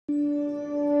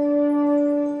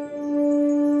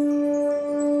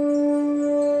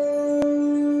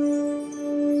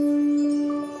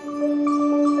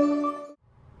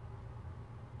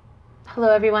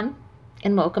Hello everyone,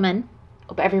 and welcome in.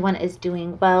 Hope everyone is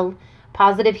doing well.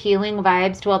 Positive healing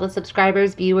vibes to all the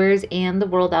subscribers, viewers, and the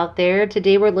world out there.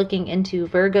 Today we're looking into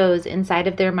Virgos inside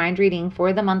of their mind reading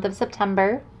for the month of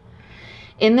September.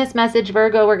 In this message,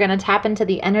 Virgo, we're going to tap into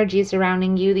the energy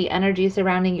surrounding you, the energy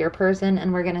surrounding your person,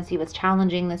 and we're going to see what's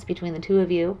challenging this between the two of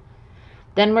you.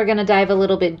 Then we're going to dive a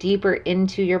little bit deeper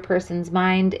into your person's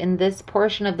mind. In this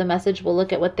portion of the message, we'll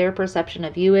look at what their perception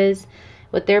of you is,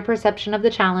 what their perception of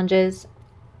the challenges,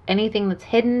 anything that's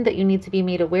hidden that you need to be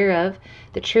made aware of,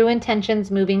 the true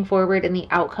intentions moving forward, and the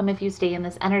outcome if you stay in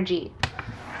this energy.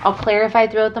 I'll clarify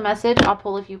throughout the message. I'll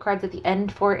pull a few cards at the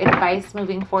end for advice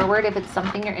moving forward. If it's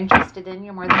something you're interested in,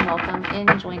 you're more than welcome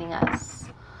in joining us.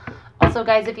 Also,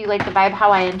 guys, if you like the vibe,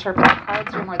 how I interpret the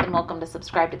cards, you're more than welcome to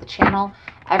subscribe to the channel.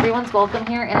 Everyone's welcome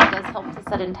here, and it does help to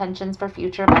set intentions for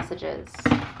future messages.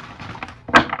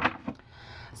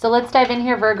 So let's dive in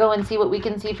here, Virgo, and see what we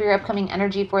can see for your upcoming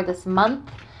energy for this month.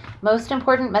 Most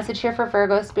important message here for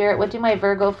Virgo Spirit. What do my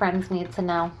Virgo friends need to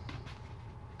know?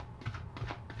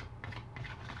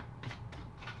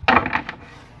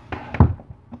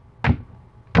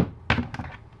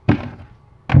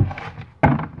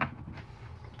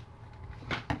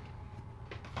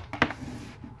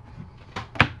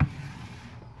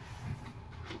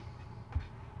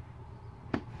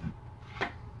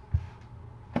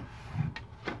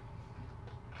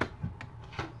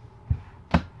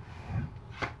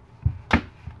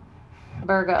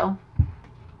 Virgo.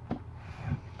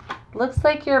 Looks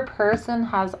like your person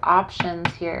has options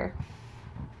here.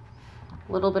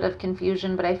 A little bit of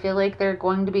confusion, but I feel like they're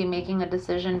going to be making a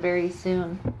decision very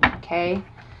soon, okay?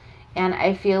 And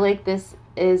I feel like this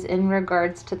is in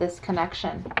regards to this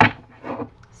connection.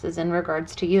 This is in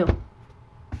regards to you.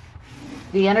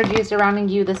 The energy surrounding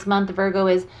you this month, Virgo,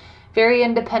 is very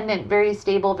independent, very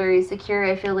stable, very secure.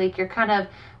 I feel like you're kind of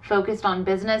focused on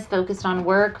business, focused on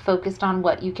work, focused on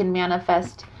what you can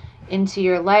manifest into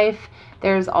your life.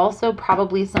 There's also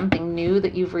probably something new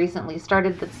that you've recently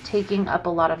started that's taking up a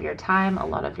lot of your time, a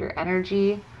lot of your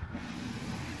energy.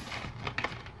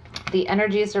 The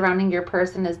energy surrounding your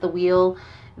person is the Wheel,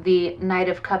 the Knight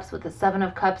of Cups with the Seven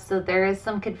of Cups. So there is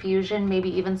some confusion,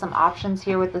 maybe even some options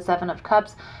here with the Seven of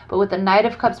Cups. But with the Knight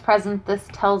of Cups present, this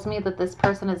tells me that this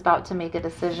person is about to make a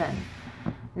decision.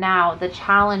 Now, the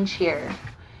challenge here.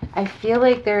 I feel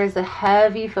like there is a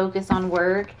heavy focus on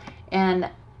work, and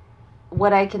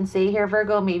what I can say here,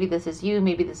 Virgo, maybe this is you,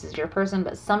 maybe this is your person,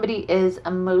 but somebody is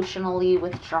emotionally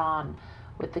withdrawn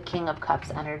with the King of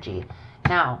Cups energy.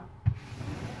 Now,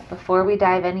 before we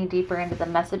dive any deeper into the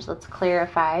message, let's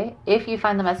clarify. If you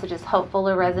find the message is helpful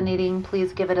or resonating,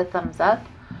 please give it a thumbs up.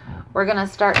 We're going to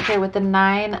start here with the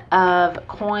Nine of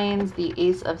Coins, the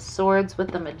Ace of Swords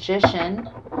with the Magician.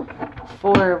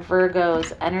 For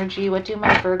Virgo's energy, what do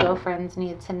my Virgo friends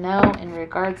need to know in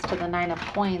regards to the Nine of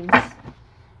Coins?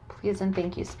 Please and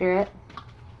thank you, Spirit.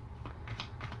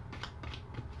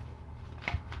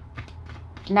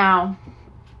 Now,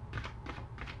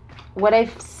 what I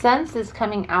sense is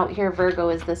coming out here, Virgo,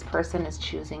 is this person is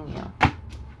choosing you.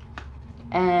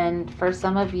 And for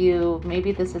some of you,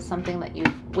 maybe this is something that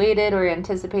you've waited or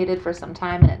anticipated for some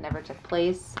time and it never took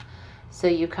place. So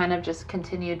you kind of just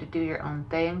continue to do your own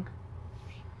thing.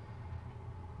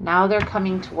 Now they're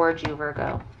coming towards you,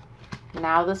 Virgo.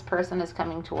 Now this person is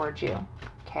coming towards you,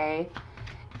 okay?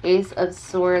 Ace of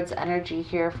Swords energy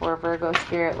here for Virgo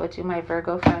Spirit. What do my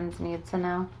Virgo friends need to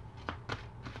know?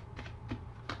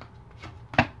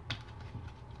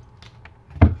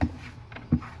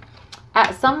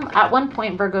 At one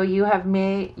point, Virgo, you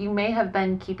may have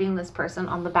been keeping this person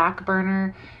on the back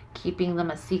burner, keeping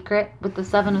them a secret with the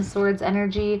Seven of Swords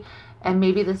energy, and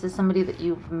maybe this is somebody that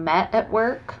you've met at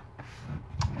work.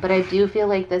 But I do feel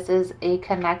like this is a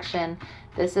connection.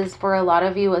 This is, for a lot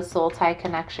of you, a soul tie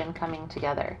connection coming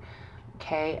together.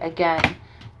 Okay, again,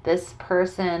 this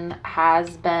person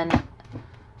has been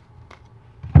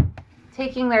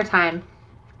taking their time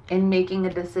in making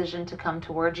a decision to come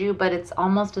towards you, but it's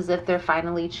almost as if they're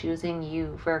finally choosing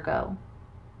you, Virgo.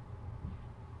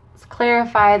 Let's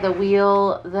clarify the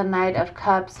Wheel, the Knight of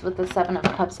Cups with the Seven of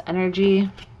Cups energy.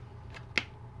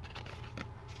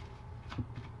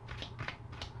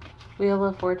 Wheel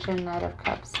of Fortune, Knight of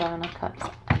Cups, Seven of Cups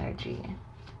energy.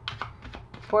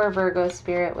 For Virgo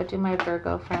Spirit, what do my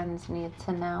Virgo friends need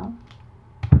to know?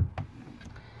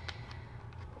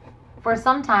 For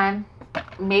some time,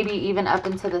 maybe even up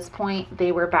until this point,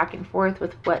 they were back and forth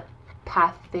with what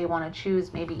path they want to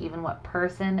choose, maybe even what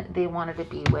person they wanted to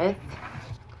be with.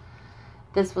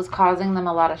 This was causing them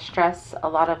a lot of stress, a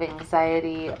lot of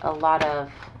anxiety, a lot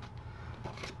of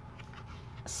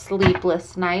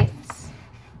sleepless nights.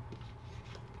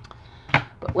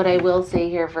 What I will say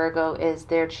here, Virgo, is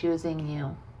they're choosing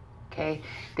you. Okay?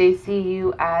 They see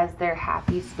you as their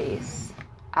happy space,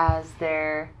 as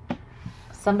their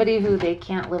somebody who they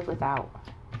can't live without.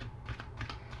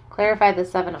 Clarify the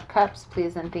Seven of Cups,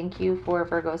 please, and thank you for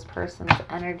Virgo's person's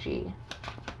energy.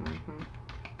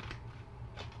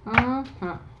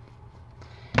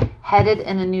 Headed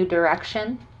in a new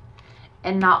direction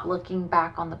and not looking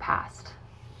back on the past.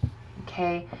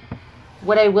 Okay?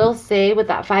 What I will say with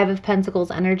that Five of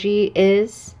Pentacles energy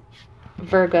is,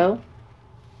 Virgo,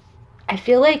 I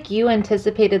feel like you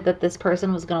anticipated that this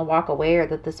person was going to walk away or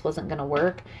that this wasn't going to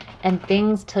work, and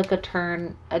things took a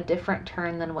different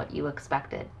turn than what you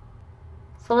expected.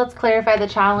 So let's clarify the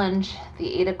challenge.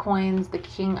 The Eight of Coins, the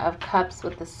King of Cups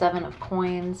with the Seven of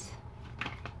Coins.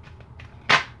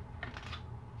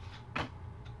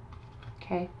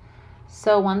 Okay.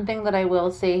 So one thing that I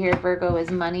will say here, Virgo, is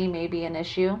money may be an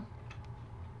issue.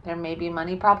 There may be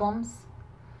money problems.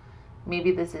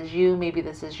 Maybe this is you. Maybe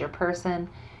this is your person.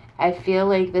 I feel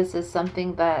like this is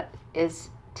something that is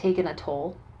taking a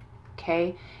toll.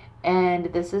 Okay. And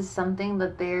this is something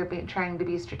that they're trying to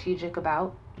be strategic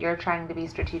about. You're trying to be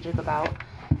strategic about.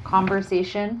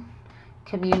 Conversation,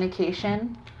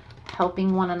 communication,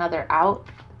 helping one another out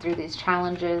through these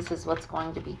challenges is what's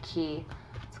going to be key.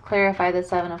 Let's clarify the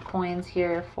Seven of Coins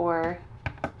here for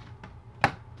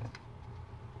the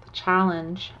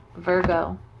challenge,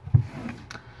 Virgo.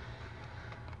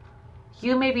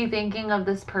 You may be thinking of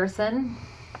this person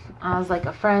as like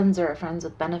a friend or a friends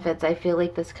with benefits. I feel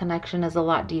like this connection is a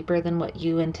lot deeper than what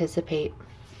you anticipate.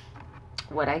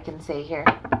 What I can say here,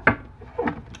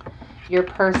 your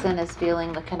person is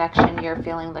feeling the connection, you're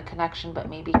feeling the connection, but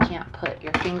maybe can't put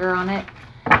your finger on it.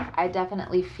 I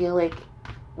definitely feel like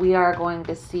we are going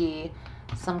to see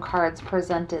some cards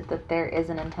presented that there is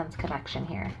an intense connection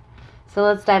here. So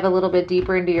let's dive a little bit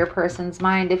deeper into your person's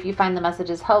mind. If you find the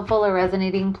messages helpful or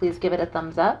resonating, please give it a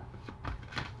thumbs up.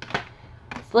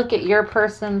 Let's look at your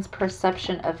person's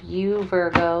perception of you,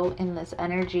 Virgo, in this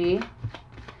energy.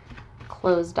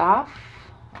 Closed off,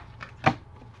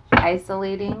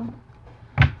 isolating,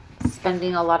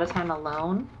 spending a lot of time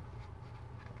alone,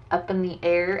 up in the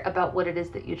air about what it is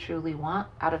that you truly want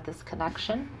out of this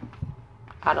connection,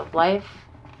 out of life.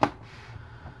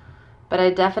 But I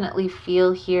definitely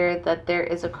feel here that there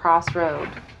is a crossroad.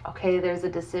 Okay, there's a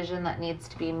decision that needs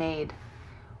to be made.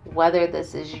 Whether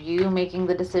this is you making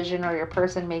the decision or your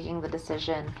person making the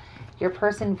decision, your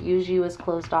person views you as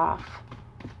closed off.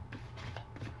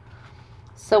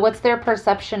 So what's their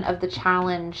perception of the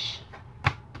challenge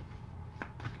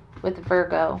with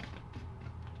Virgo?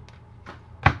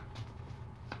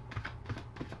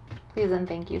 Please and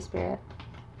thank you, Spirit.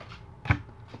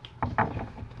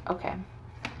 Okay.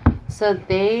 So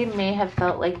they may have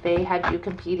felt like they had you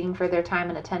competing for their time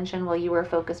and attention while you were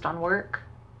focused on work.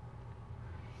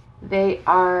 They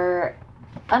are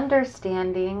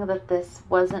understanding that this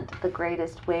wasn't the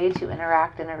greatest way to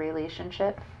interact in a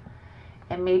relationship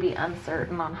and maybe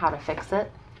uncertain on how to fix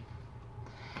it.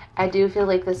 I do feel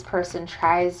like this person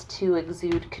tries to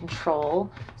exude control,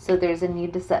 so there's a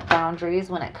need to set boundaries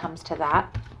when it comes to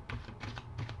that.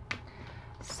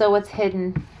 So what's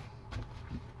hidden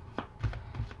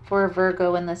for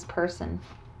Virgo in this person?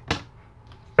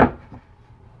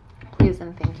 Please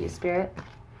and thank you, Spirit.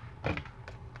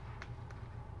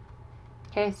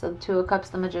 Okay, so the Two of Cups,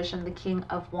 the Magician, the King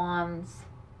of Wands.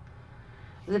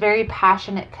 There's a very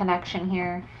passionate connection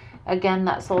here. Again,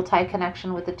 that soul tie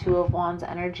connection with the Two of Wands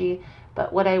energy.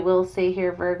 But what I will say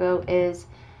here, Virgo, is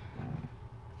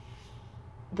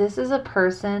this is a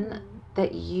person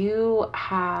that you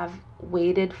have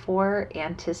waited for,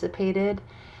 anticipated,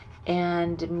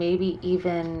 and maybe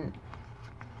even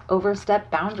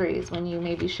overstepped boundaries when you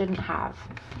maybe shouldn't have.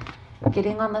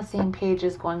 Getting on the same page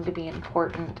is going to be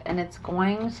important, and it's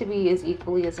going to be as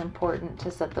equally as important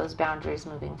to set those boundaries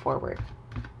moving forward.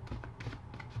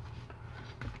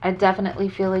 I definitely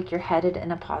feel like you're headed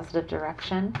in a positive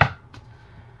direction,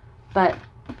 but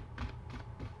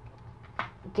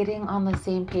getting on the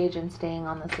same page and staying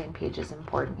on the same page is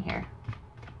important here.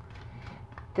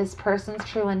 This person's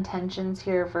true intentions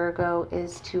here, Virgo,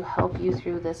 is to help you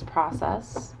through this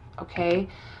process, okay?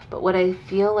 But what I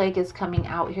feel like is coming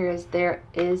out here is there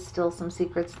is still some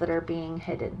secrets that are being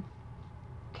hidden,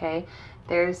 okay?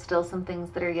 There's still some things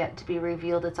that are yet to be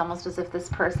revealed. It's almost as if this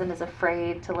person is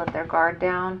afraid to let their guard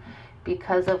down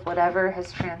because of whatever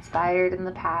has transpired in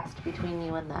the past between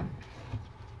you and them,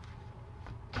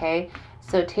 okay?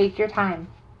 So take your time.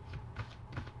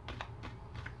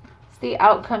 It's the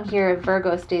outcome here if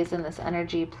Virgo stays in this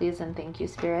energy. Please and thank you,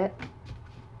 Spirit.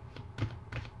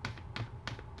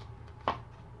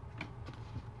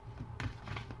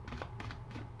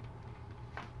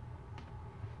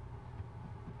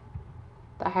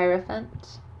 the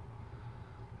Hierophant,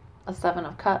 a Seven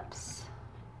of Cups,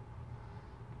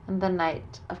 and the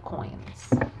Knight of Coins.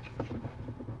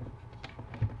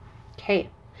 Okay.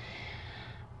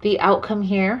 The outcome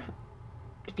here,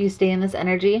 if you stay in this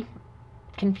energy,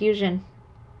 confusion,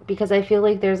 because I feel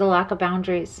like there's a lack of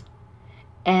boundaries,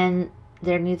 and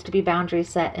there needs to be boundaries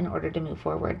set in order to move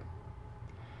forward.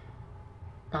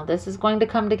 Now, this is going to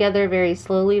come together very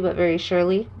slowly, but very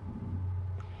surely.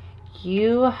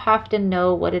 You have to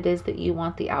know what it is that you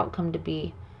want the outcome to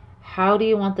be. How do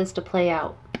you want this to play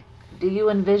out? Do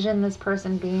you envision this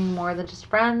person being more than just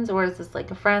friends, or is this like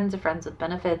a friends with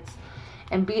benefits?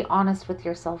 And be honest with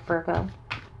yourself, Virgo.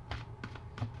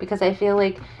 Because I feel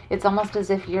like it's almost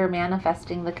as if you're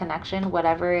manifesting the connection.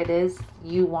 Whatever it is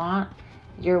you want,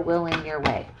 you're willing your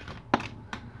way.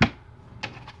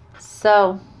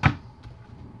 So,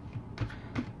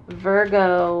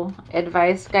 Virgo,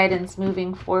 advice, guidance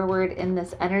moving forward in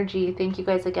this energy. Thank you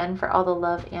guys again for all the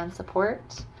love and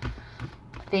support.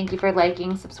 Thank you for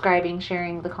liking, subscribing,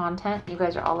 sharing the content. You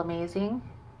guys are all amazing.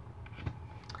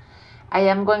 I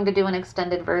am going to do an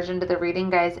extended version to the reading,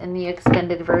 guys. In the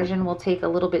extended version, we'll take a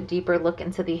little bit deeper look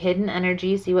into the hidden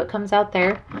energy, see what comes out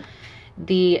there.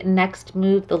 The next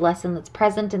move, the lesson that's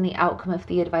present, and the outcome if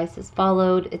the advice is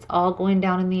followed. It's all going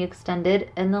down in the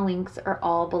extended, and the links are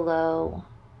all below.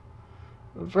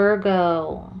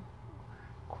 Virgo,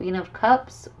 Queen of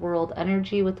Cups, world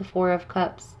energy with the Four of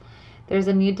Cups. There's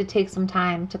a need to take some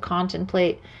time to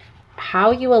contemplate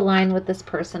how you align with this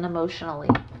person emotionally.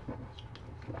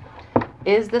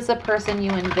 Is this a person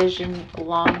you envision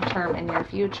long-term in your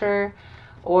future?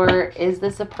 Or is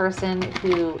this a person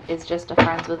who is just a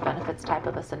friends with benefits type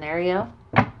of a scenario?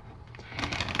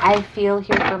 I feel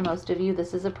here for most of you,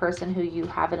 this is a person who you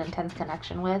have an intense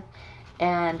connection with,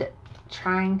 and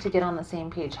trying to get on the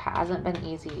same page hasn't been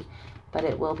easy, but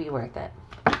it will be worth it.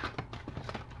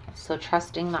 So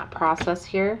trusting that process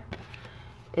here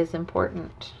is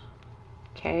important.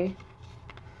 Okay.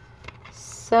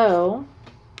 So,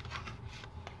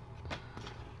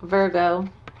 Virgo,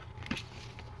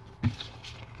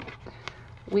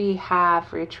 we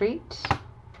have retreat,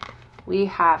 we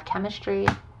have chemistry,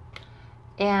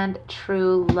 and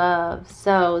true love.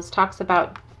 So this talks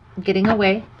about getting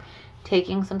away,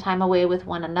 taking some time away with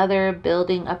one another,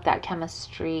 building up that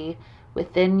chemistry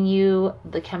within you,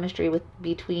 the chemistry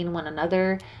between one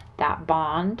another, that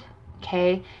bond,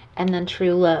 okay? And then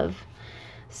true love.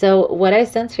 So what I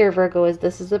sense here, Virgo, is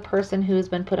this is a person who has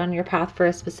been put on your path for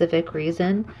a specific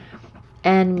reason.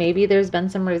 And maybe there's been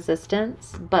some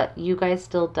resistance, but you guys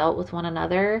still dealt with one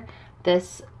another.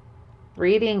 This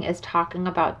reading is talking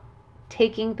about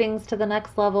taking things to the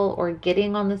next level, or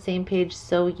getting on the same page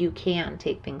so you can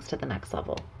take things to the next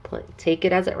level. Take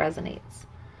it as it resonates.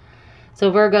 So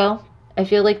Virgo, I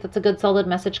feel like that's a good solid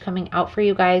message coming out for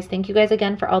you guys. Thank you guys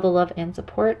again for all the love and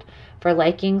support, for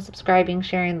liking, subscribing,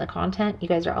 sharing the content. You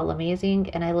guys are all amazing,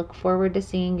 and I look forward to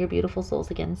seeing your beautiful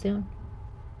souls again soon.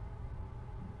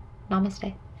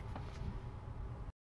 Namaste.